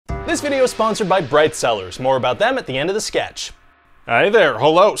This video is sponsored by Bright Cellars. More about them at the end of the sketch. Hi there,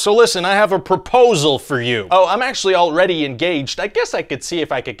 hello. So listen, I have a proposal for you. Oh, I'm actually already engaged. I guess I could see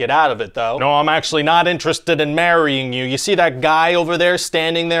if I could get out of it, though. No, I'm actually not interested in marrying you. You see that guy over there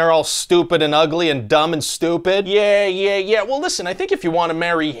standing there all stupid and ugly and dumb and stupid? Yeah. Well, listen, I think if you want to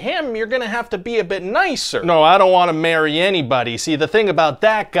marry him, you're gonna have to be a bit nicer. No, I don't want to marry anybody. See, the thing about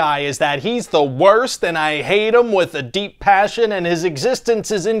that guy is that he's the worst and I hate him with a deep passion and his existence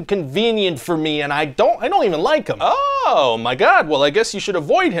is inconvenient for me and I don't even like him. Oh, my God. Well, I guess you should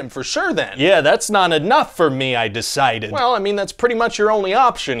avoid him for sure then. Yeah, that's not enough for me, I decided. Well, I mean, that's pretty much your only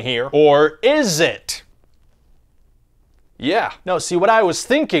option here. Or is it? Yeah. No, see, what I was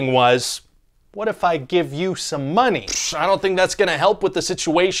thinking was, what if I give you some money? I don't think that's gonna help with the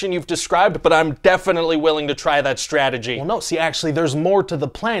situation you've described, but I'm definitely willing to try that strategy. Well, no, see, actually, there's more to the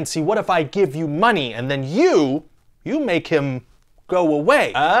plan. See, what if I give you money and then you make him go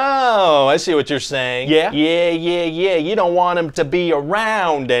away? Oh, I see what you're saying. Yeah? Yeah. You don't want him to be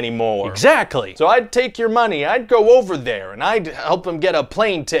around anymore. Exactly. So I'd take your money, I'd go over there, and I'd help him get a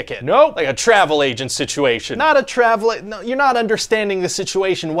plane ticket. Nope. Like a travel agent situation. Not a travel. No, you're not understanding the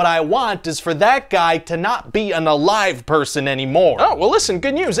situation. What I want is for that guy to not be an alive person anymore. Oh, well listen,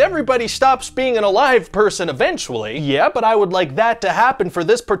 good news. Everybody stops being an alive person eventually. Yeah, but I would like that to happen for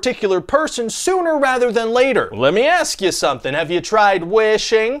this particular person sooner rather than later. Well, let me ask you something. Have you tried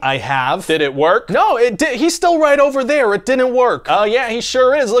wishing? I have. Did it work? No, it did. He's still right over there. It didn't work. Oh yeah, he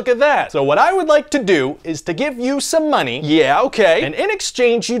sure is. Look at that. So what I would like to do is to give you some money. Yeah, okay. And in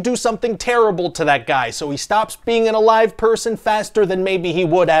exchange, you do something terrible to that guy so he stops being an alive person faster than maybe he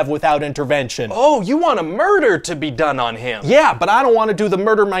would have without intervention. Oh, you want a murder to be done on him? Yeah, but I don't want to do the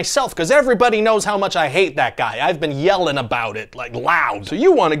murder myself because everybody knows how much I hate that guy. I've been yelling about it, like loud. So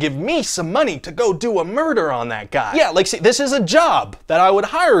you want to give me some money to go do a murder on that guy? Yeah, like see, this is a job that I would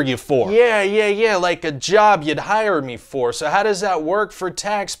hire you for. Yeah, like a job you'd hire me for. So how does that work for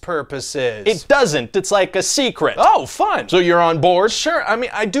tax purposes? It doesn't. It's like a secret. Oh, fun. So you're on board? Sure. I mean,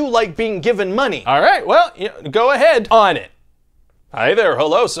 I do like being given money. All right, well, go ahead. On it. Hi there,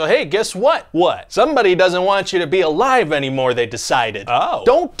 hello. So hey, guess what? What? Somebody doesn't want you to be alive anymore, they decided. Oh.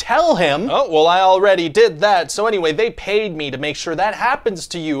 Don't tell him. Oh, well, I already did that. So anyway, they paid me to make sure that happens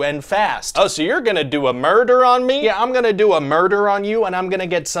to you and fast. Oh, so you're gonna do a murder on me? Yeah, I'm gonna do a murder on you and I'm gonna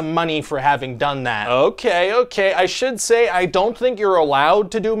get some money for having done that. Okay. I should say I don't think you're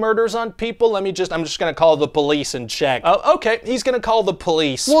allowed to do murders on people. I'm just gonna call the police and check. Oh, okay, he's gonna call the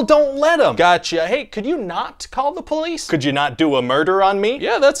police. Well, don't let him. Gotcha. Hey, could you not call the police? Could you not do a murder on me?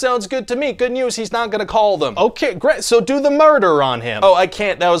 Yeah, that sounds good to me. Good news, he's not gonna call them. Okay, great. So do the murder on him. Oh, I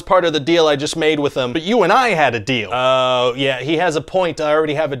can't. That was part of the deal I just made with him. But you and I had a deal. Oh, yeah, he has a point. I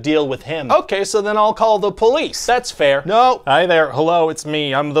already have a deal with him. Okay, so then I'll call the police. That's fair. No. Hi there. Hello, it's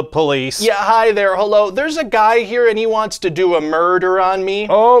me. I'm the police. Yeah, hi there. Hello. There's a guy here and he wants to do a murder on me.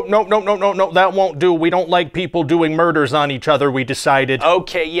 Oh, no. That won't do. We don't like people doing murders on each other, we decided.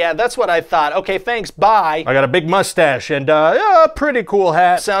 Okay, yeah, that's what I thought. Okay, thanks. Bye. I got a big mustache and a pretty cool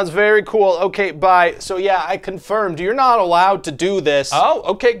hat. Sounds very cool. Okay, bye. So yeah, I confirmed you're not allowed to do this. Oh,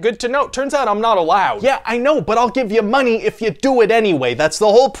 okay, good to know. Turns out I'm not allowed. Yeah, I know, but I'll give you money if you do it anyway. That's the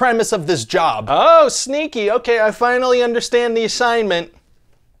whole premise of this job. Oh, sneaky. Okay, I finally understand the assignment.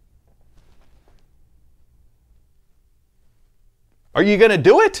 Are you gonna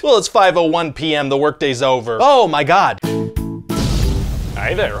do it? Well, it's 5:01 p.m. The workday's over. Oh my God.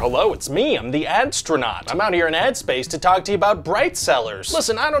 Hi there, hello, it's me, I'm the Adstronaut. I'm out here in ad space to talk to you about Bright Cellars.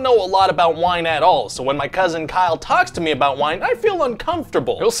 Listen, I don't know a lot about wine at all, so when my cousin Kyle talks to me about wine, I feel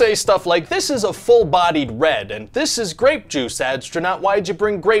uncomfortable. He'll say stuff like, this is a full-bodied red, and this is grape juice, Adstronaut. Why'd you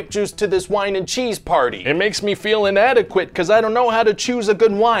bring grape juice to this wine and cheese party? It makes me feel inadequate, because I don't know how to choose a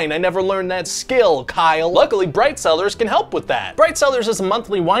good wine. I never learned that skill, Kyle. Luckily, Bright Cellars can help with that. Bright Cellars is a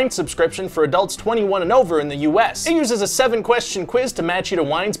monthly wine subscription for adults 21 and over in the US. It uses a 7-question quiz to match you to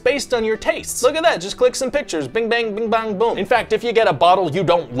wines based on your tastes. Look at that, just click some pictures, bing bang, bing bang, boom. In fact, if you get a bottle you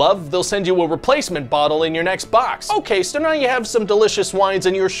don't love, they'll send you a replacement bottle in your next box. Okay, so now you have some delicious wines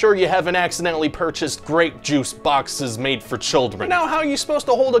and you're sure you haven't accidentally purchased grape juice boxes made for children. But now how are you supposed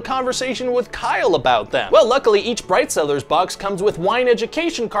to hold a conversation with Kyle about them? Well, luckily each Bright Cellars box comes with wine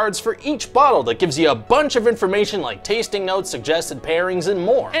education cards for each bottle that gives you a bunch of information like tasting notes, suggested pairings, and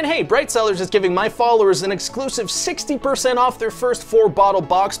more. And hey, Bright Cellars is giving my followers an exclusive 60% off their first 4-bottle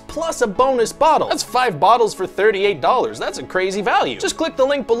box plus a bonus bottle. That's 5 bottles for $38. That's a crazy value. Just click the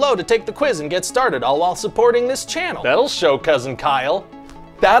link below to take the quiz and get started, all while supporting this channel. That'll show Cousin Kyle.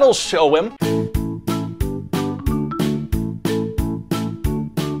 That'll show him.